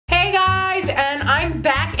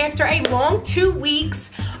after a long 2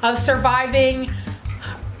 weeks of surviving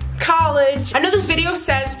college. I know this video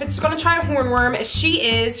says Fitz is gonna try a hornworm.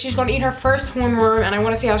 She's gonna eat her first hornworm, and I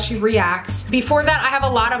wanna see how she reacts. Before that, I have a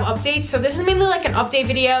lot of updates, so this is mainly like an update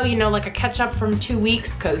video, you know, like a catch up from 2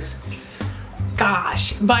 weeks, cause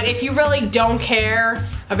gosh. But if you really don't care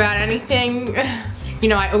about anything, you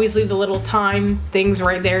know, I always leave the little time things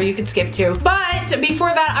right there you could skip to. But before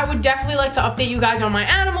that, I would definitely like to update you guys on my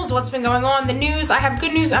animals, what's been going on, the news. I have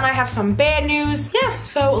good news and I have some bad news. Yeah,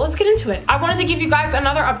 so let's get into it. I wanted to give you guys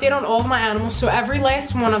another update on all of my animals, so every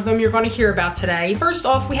last one of them you're gonna hear about today. First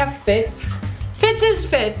off, we have Fitz. Fitz is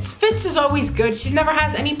Fitz. Fitz is always good. She never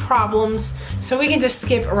has any problems, so we can just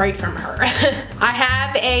skip right from her. I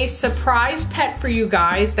have a surprise pet for you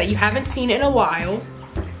guys that you haven't seen in a while.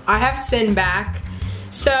 I have Sin back.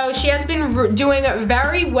 So she has been doing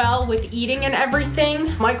very well with eating and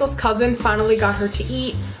everything. Michael's cousin finally got her to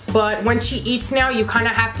eat, but when she eats now, you kind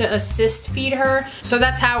of have to assist feed her. So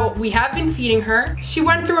that's how we have been feeding her. She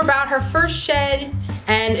went through about her first shed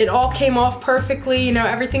and it all came off perfectly. You know,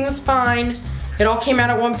 everything was fine. It all came out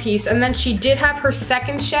at one piece. And then she did have her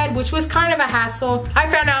second shed, which was kind of a hassle. I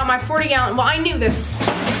found out my 40-gallon, well, I knew this.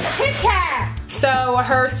 Kit Kat! So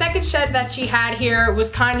her second shed that she had here was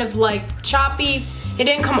kind of like choppy. It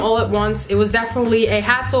didn't come all at once. It was definitely a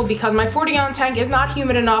hassle because my 40-gallon tank is not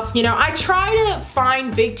humid enough. You know, I try to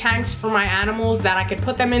find big tanks for my animals that I could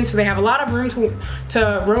put them in so they have a lot of room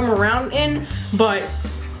to roam around in, but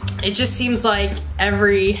it just seems like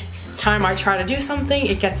every time I try to do something,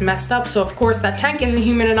 it gets messed up. So of course that tank isn't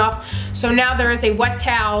humid enough. So now there is a wet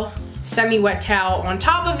towel, semi-wet towel on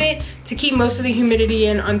top of it to keep most of the humidity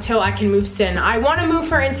in until I can move Sin. I want to move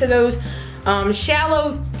her into those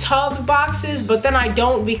shallow tub boxes, but then I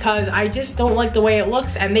don't because I just don't like the way it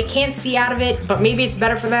looks and they can't see out of it, but maybe it's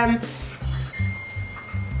better for them.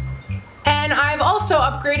 And I've also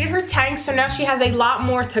upgraded her tank, so now she has a lot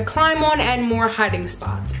more to climb on and more hiding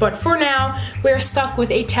spots. But for now, we're stuck with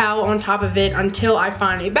a towel on top of it until I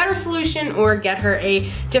find a better solution or get her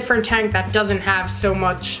a different tank that doesn't have so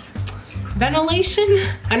much ventilation.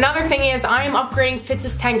 Another thing is I am upgrading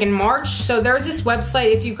Fitz's tank in March. So there's this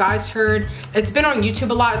website, if you guys heard, it's been on YouTube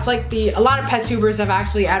a lot. It's like a lot of pet tubers have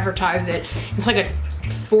actually advertised it. It's like a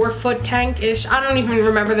 4-foot tank-ish. I don't even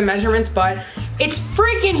remember the measurements, but it's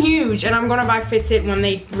freaking huge, and I'm gonna buy Fitz it when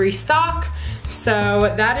they restock.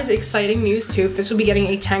 So that is exciting news too. Fitz will be getting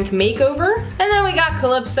a tank makeover. And then we got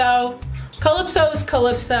Calypso. Calypso's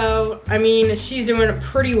Calypso. I mean, she's doing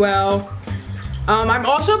pretty well. I'm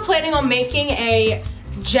also planning on making a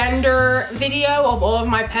gender video of all of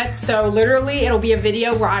my pets. So literally it'll be a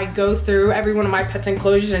video where I go through every one of my pets'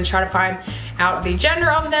 enclosures and try to find out the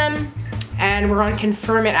gender of them. And we're gonna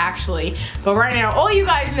confirm it actually. But right now, all you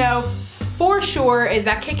guys know for sure is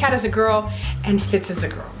that Kit Kat is a girl and Fitz is a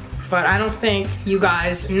girl. But I don't think you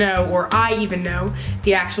guys know, or I even know,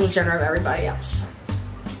 the actual gender of everybody else.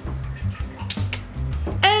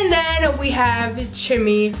 And then we have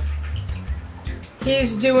Chimmy.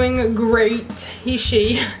 He's doing great,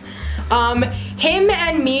 she. Him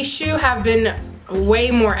and Mishu have been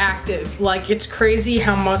way more active. Like, it's crazy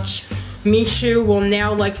how much Mishu will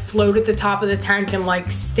now like float at the top of the tank and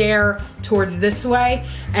like stare towards this way,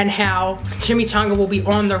 and how Chimichanga will be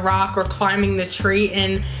on the rock or climbing the tree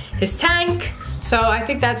in his tank. So I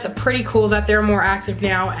think that's pretty cool that they're more active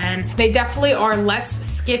now, and they definitely are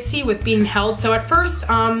less skitsy with being held. So at first,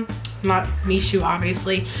 not Mishu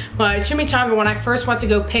obviously, but Chimichanga, when I first went to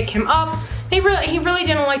go pick him up, he really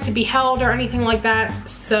didn't like to be held or anything like that.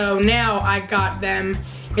 So now I got them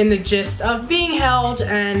in the gist of being held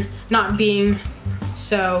and not being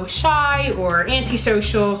so shy or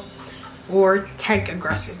antisocial or tank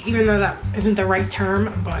aggressive, even though that isn't the right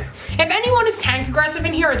term. But if anyone is tank aggressive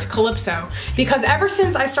in here, it's Calypso, because ever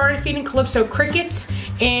since I started feeding Calypso crickets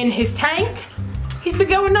in his tank, he's been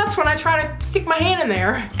going nuts when I try to stick my hand in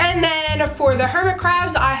there. And then for the hermit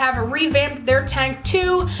crabs, I have revamped their tank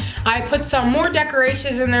too. I put some more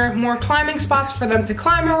decorations in there, more climbing spots for them to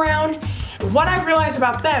climb around. What I realized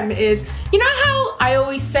about them is, you know how I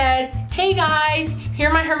always said, hey guys, here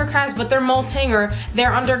are my hermit crabs, but they're molting or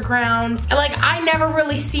they're underground. And like, I never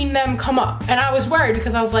really seen them come up. And I was worried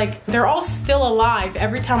because I was like, they're all still alive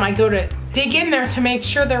every time I go to dig in there to make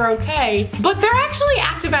sure they're okay. But they're actually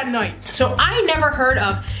active at night. So I never heard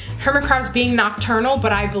of hermit crabs being nocturnal,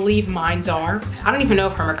 but I believe mines are. I don't even know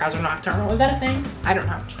if hermit crabs are nocturnal. Is that a thing? I don't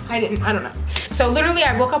know. I don't know. So literally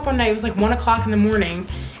I woke up one night, it was like 1 o'clock in the morning,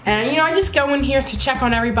 and you know, I just go in here to check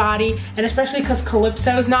on everybody, and especially because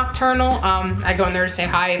Calypso's nocturnal, I go in there to say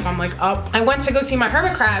hi if I'm like up. I went to go see my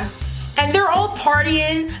hermit crabs, And they're all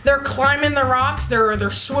partying, they're climbing the rocks, they're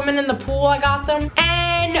swimming in the pool. I got them.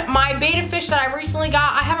 And my betta fish that I recently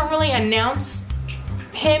got, I haven't really announced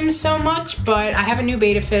him so much, but I have a new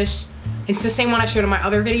betta fish. It's the same one I showed in my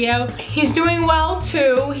other video. He's doing well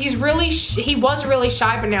too. He was really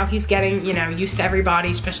shy, but now he's getting, you know, used to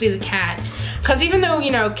everybody, especially the cat. Cause even though,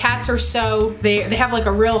 you know, cats are so, they have like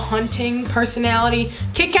a real hunting personality,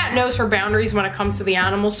 Kit Kat knows her boundaries when it comes to the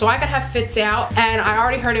animals. So I could have Fitz out, and I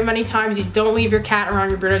already heard it many times, you don't leave your cat around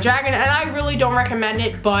your bearded dragon, and I really don't recommend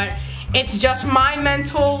it, but it's just my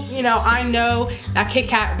mental, you know, I know that Kit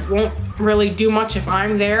Kat won't really do much if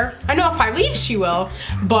I'm there. I know if I leave she will,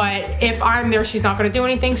 but if I'm there she's not gonna do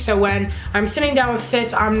anything. So when I'm sitting down with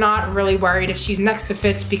Fitz, I'm not really worried if she's next to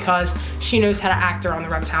Fitz because she knows how to act around the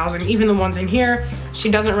reptiles. And even the ones in here,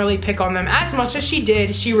 she doesn't really pick on them as much as she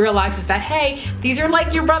did. She realizes that, hey, these are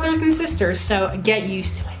like your brothers and sisters, so get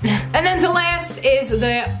used to it. And then the last is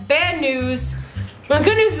the bad news. Well, the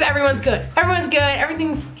good news is everyone's good. Everyone's good,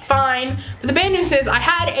 everything's fine. But the bad news is I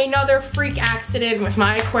had another freak accident with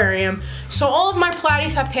my aquarium, so all of my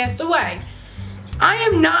platies have passed away. I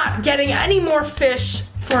am not getting any more fish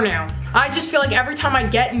for now. I just feel like every time I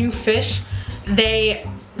get new fish, they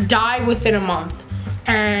die within a month.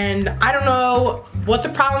 And I don't know what the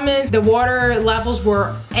problem is. The water levels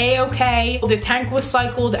were a-okay. The tank was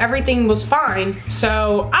cycled, everything was fine.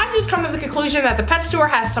 So I've just come to the conclusion that the pet store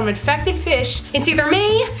has some infected fish. It's either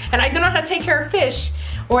me, and I don't know how to take care of fish,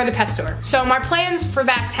 or the pet store. So my plans for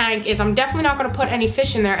that tank is I'm definitely not gonna put any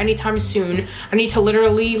fish in there anytime soon. I need to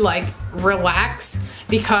literally like relax,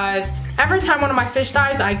 because every time one of my fish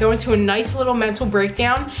dies, I go into a nice little mental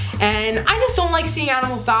breakdown, and I just don't like seeing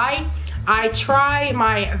animals die. I try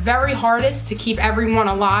my very hardest to keep everyone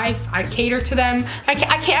alive. I cater to them. I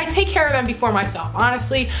take care of them before myself.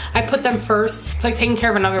 Honestly, I put them first. It's like taking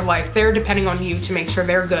care of another life. They're depending on you to make sure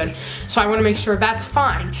they're good. So I want to make sure that's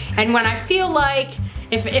fine. And when I feel like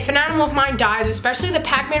if an animal of mine dies, especially the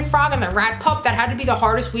Pac-Man frog and the rat pup, that had to be the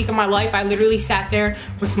hardest week of my life. I literally sat there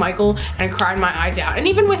with Michael and cried my eyes out. And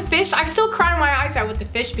even with fish, I still cry my eyes out with the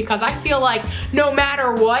fish because I feel like no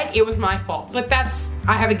matter what, it was my fault. But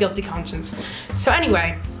I have a guilty conscience. So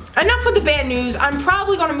anyway, enough with the bad news. I'm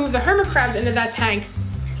probably gonna move the hermit crabs into that tank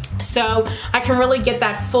so I can really get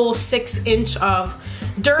that full 6-inch of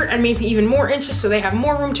dirt and maybe even more inches so they have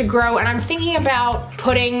more room to grow. And I'm thinking about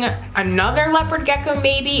putting another leopard gecko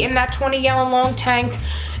maybe in that 20-gallon long tank.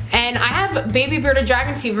 And I have baby bearded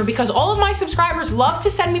dragon fever because all of my subscribers love to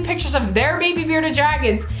send me pictures of their baby bearded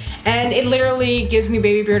dragons, and it literally gives me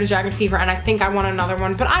baby bearded dragon fever, and I think I want another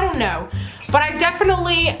one, but I don't know. But I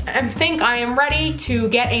definitely think I am ready to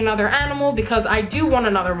get another animal because I do want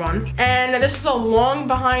another one. And this was a long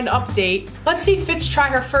behind update. Let's see Fitz try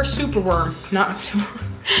her first superworm.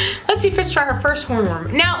 Let's see Fitz try her first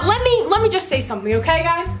hornworm. Now, let me just say something, okay,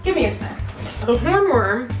 guys? Give me a sec. The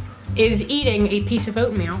hornworm is eating a piece of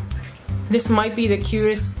oatmeal. This might be the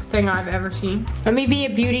cutest thing I've ever seen. Let me be a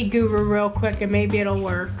beauty guru real quick and maybe it'll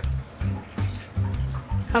work.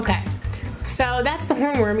 Okay, so that's the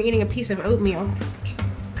hornworm eating a piece of oatmeal.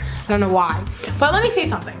 I don't know why, but let me say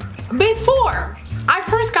something. Before I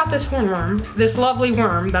first got this hornworm, this lovely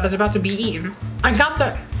worm that is about to be eaten, I got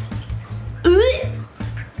the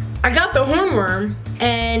hornworm,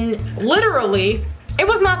 and literally, it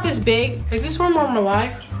was not this big. Is this hornworm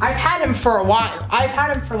alive? I've had him for a while. I've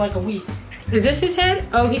had him for like a week. Is this his head?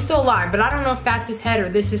 Oh, he's still alive, but I don't know if that's his head or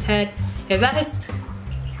this his head. Is that his?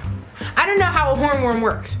 I don't know how a hornworm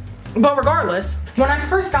works, but regardless, when I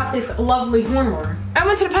first got this lovely hornworm, I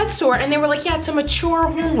went to the pet store and they were like, yeah, it's a mature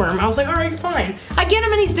hornworm. I was like, all right, fine. I get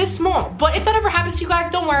him and he's this small, but if that ever happens to you guys,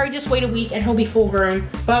 don't worry, just wait a week and he'll be full grown.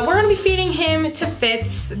 But we're gonna be feeding him to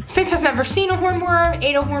Fitz. Fitz has never seen a hornworm,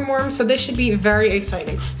 ate a hornworm, so this should be very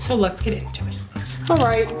exciting. So let's get into it. All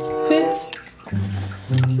right, Fitz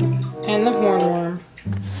and the hornworm.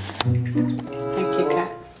 And Kit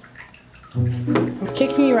Kat. I'm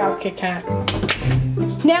kicking you out, Kit Kat.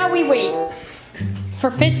 Now we wait for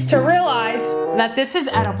Fitz to realize that this is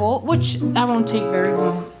edible, which that won't take very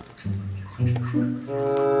long.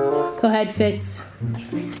 Go ahead, Fitz.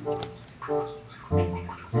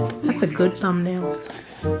 That's a good thumbnail.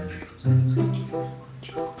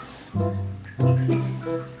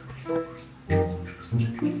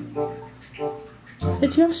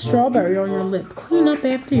 Fitz, you have strawberry on your lip. Clean up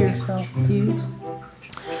after yourself, dude.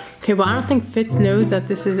 Okay, well, I don't think Fitz knows that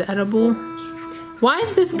this is edible. Why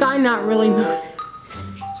is this guy not really moving?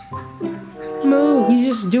 Move, he's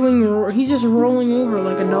just rolling over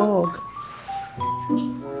like a dog.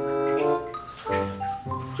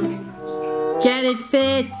 Get it,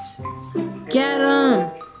 Fitz. Get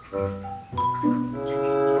him.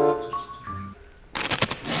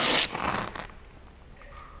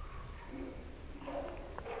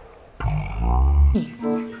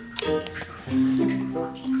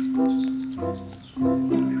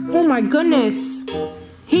 Oh my goodness.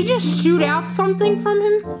 He just shoot out something from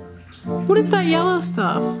him? What is that yellow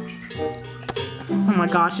stuff? Oh my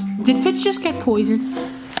gosh. Did Fitz just get poisoned?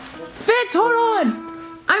 Fitz, hold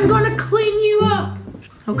on! I'm gonna clean you up!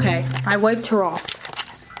 Okay, I wiped her off.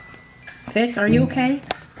 Fitz, are you okay?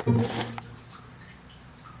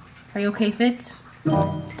 Are you okay, Fitz?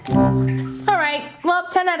 Alright, well,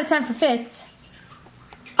 10 out of 10 for Fitz.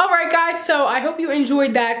 Alright guys, so I hope you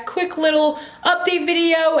enjoyed that quick little update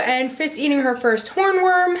video and Fitz eating her first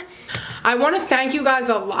hornworm. I want to thank you guys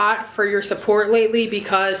a lot for your support lately,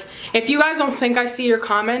 because if you guys don't think I see your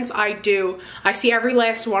comments, I do. I see every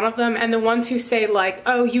last one of them, and the ones who say like,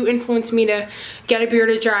 oh, you influenced me to get a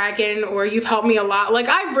bearded dragon, or you've helped me a lot, like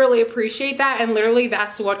I really appreciate that, and literally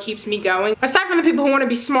that's what keeps me going. Aside from the people who want to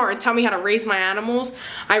be smart and tell me how to raise my animals,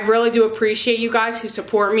 I really do appreciate you guys who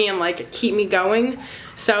support me and like keep me going.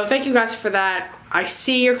 So thank you guys for that. I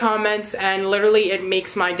see your comments and literally it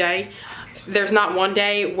makes my day. There's not one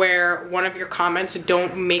day where one of your comments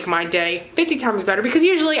don't make my day 50 times better, because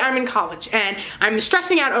usually I'm in college and I'm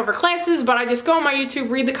stressing out over classes, but I just go on my YouTube,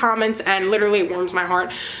 read the comments, and literally it warms my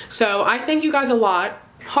heart. So I thank you guys a lot.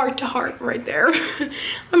 Heart to heart right there.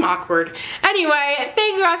 I'm awkward. Anyway,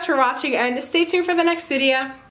 thank you guys for watching and stay tuned for the next video.